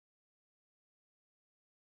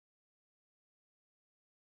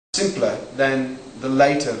simpler than the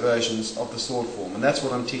later versions of the sword form, and that's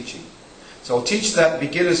what I'm teaching. So I'll teach that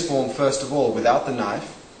beginner's form first of all without the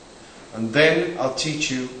knife, and then I'll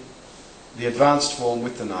teach you the advanced form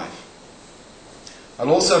with the knife.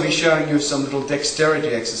 I'll also be showing you some little dexterity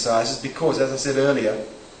exercises because, as I said earlier,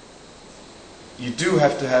 you do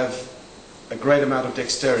have to have a great amount of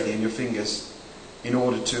dexterity in your fingers in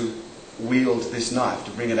order to wield this knife,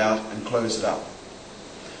 to bring it out and close it up.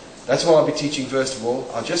 That's what I'll be teaching first of all.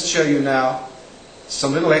 I'll just show you now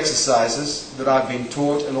some little exercises that I've been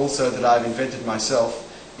taught and also that I've invented myself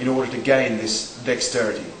in order to gain this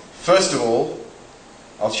dexterity. First of all,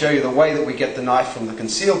 I'll show you the way that we get the knife from the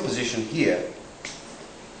concealed position here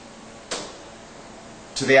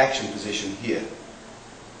to the action position here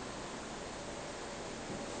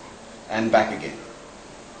and back again.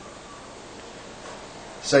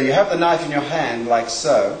 So you have the knife in your hand like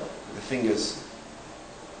so, with the fingers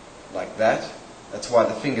like that. That's why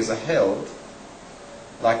the fingers are held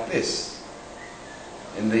like this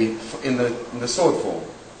in the sword form.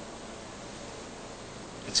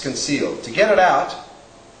 It's concealed. To get it out,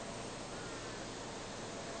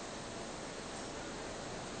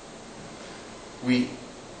 we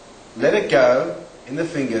let it go in the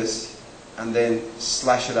fingers and then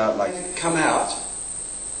slash it out like that. Come out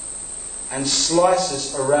and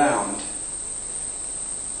slices around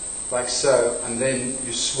like so, and then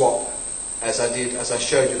you swap as I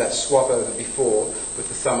showed you that swap over before with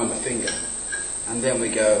the thumb and the finger, and then we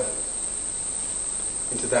go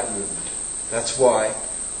into that movement. That's why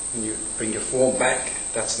when you bring your form back,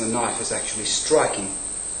 that's the knife is actually striking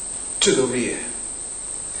to the rear.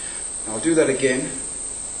 Now I'll do that again.